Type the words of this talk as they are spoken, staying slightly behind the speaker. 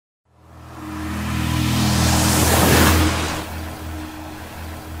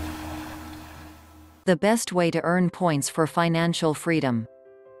The best way to earn points for financial freedom.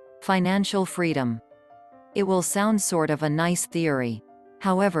 Financial freedom. It will sound sort of a nice theory.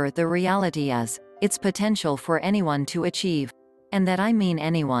 However, the reality is, it's potential for anyone to achieve. And that I mean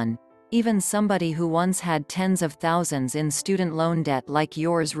anyone. Even somebody who once had tens of thousands in student loan debt like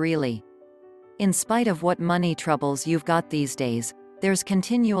yours really. In spite of what money troubles you've got these days, there's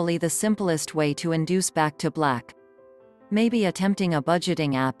continually the simplest way to induce back to black. Maybe attempting a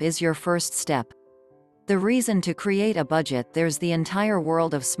budgeting app is your first step. The reason to create a budget: there's the entire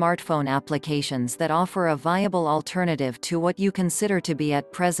world of smartphone applications that offer a viable alternative to what you consider to be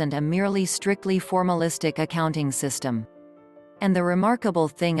at present a merely strictly formalistic accounting system. And the remarkable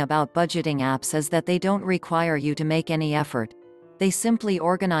thing about budgeting apps is that they don't require you to make any effort. They simply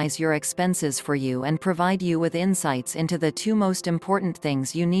organize your expenses for you and provide you with insights into the two most important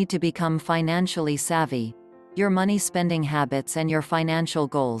things you need to become financially savvy: your money spending habits and your financial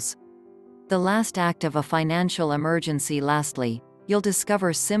goals. The last act of a financial emergency. Lastly, you'll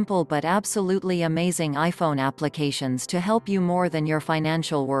discover simple but absolutely amazing iPhone applications to help you more than your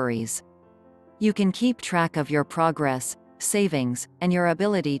financial worries. You can keep track of your progress, savings, and your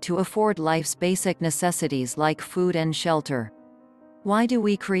ability to afford life's basic necessities like food and shelter. Why do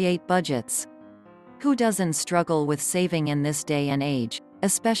we create budgets? Who doesn't struggle with saving in this day and age,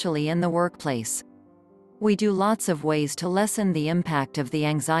 especially in the workplace? We do lots of ways to lessen the impact of the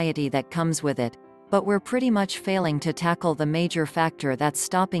anxiety that comes with it, but we're pretty much failing to tackle the major factor that's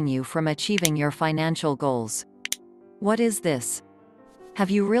stopping you from achieving your financial goals. What is this?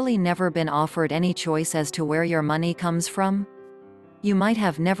 Have you really never been offered any choice as to where your money comes from? You might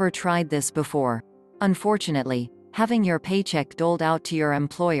have never tried this before. Unfortunately, having your paycheck doled out to your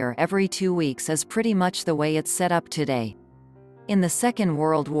employer every 2 weeks is pretty much the way it's set up today. In the Second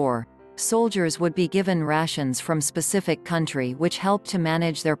World War, soldiers would be given rations from specific country which helped to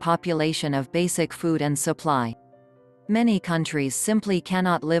manage their population of basic food and supply. Many countries simply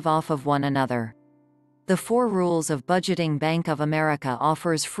cannot live off of one another. The 4 Rules of Budgeting. Bank of America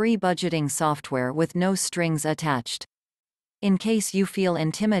offers free budgeting software with no strings attached. In case you feel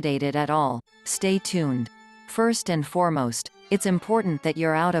intimidated at all, stay tuned. First and foremost, it's important that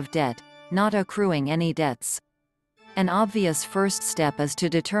you're out of debt, not accruing any debts. An obvious first step is to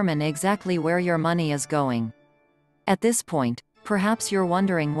determine exactly where your money is going. At this point, perhaps you're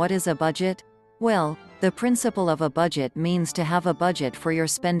wondering, what is a budget? Well, the principle of a budget means to have a budget for your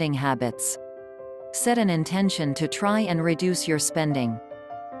spending habits. Set an intention to try and reduce your spending.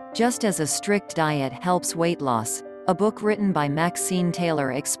 Just as a strict diet helps weight loss, a book written by Maxine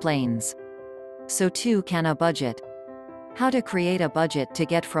Taylor explains, so too can a budget. How to create a budget to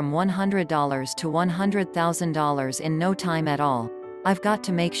get from $100 to $100,000 in no time at all. I've got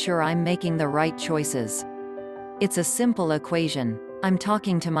to make sure I'm making the right choices. It's a simple equation. I'm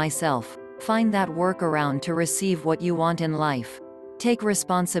talking to myself. Find that workaround to receive what you want in life. Take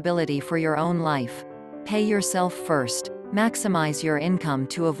responsibility for your own life. Pay yourself first. Maximize your income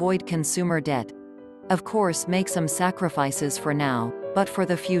to avoid consumer debt. Of course, make some sacrifices for now, but for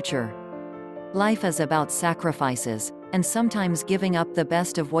the future. Life is about sacrifices, and sometimes giving up the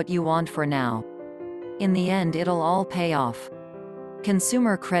best of what you want for now. In the end, it'll all pay off.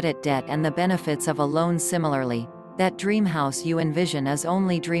 Consumer credit debt and the benefits of a loan. Similarly, that dream house you envision is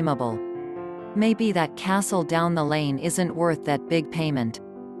only dreamable. Maybe that castle down the lane isn't worth that big payment.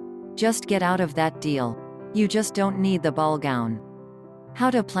 Just get out of that deal. You just don't need the ball gown.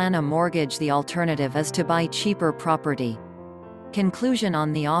 How to plan a mortgage. The alternative is to buy cheaper property. Conclusion: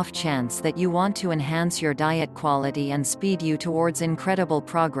 on the off chance that you want to enhance your diet quality and speed you towards incredible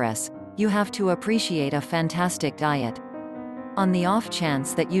progress, you have to appreciate a fantastic diet. On the off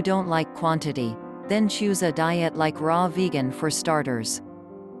chance that you don't like quantity, then choose a diet like raw vegan for starters.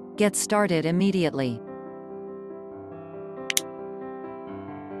 Get started immediately.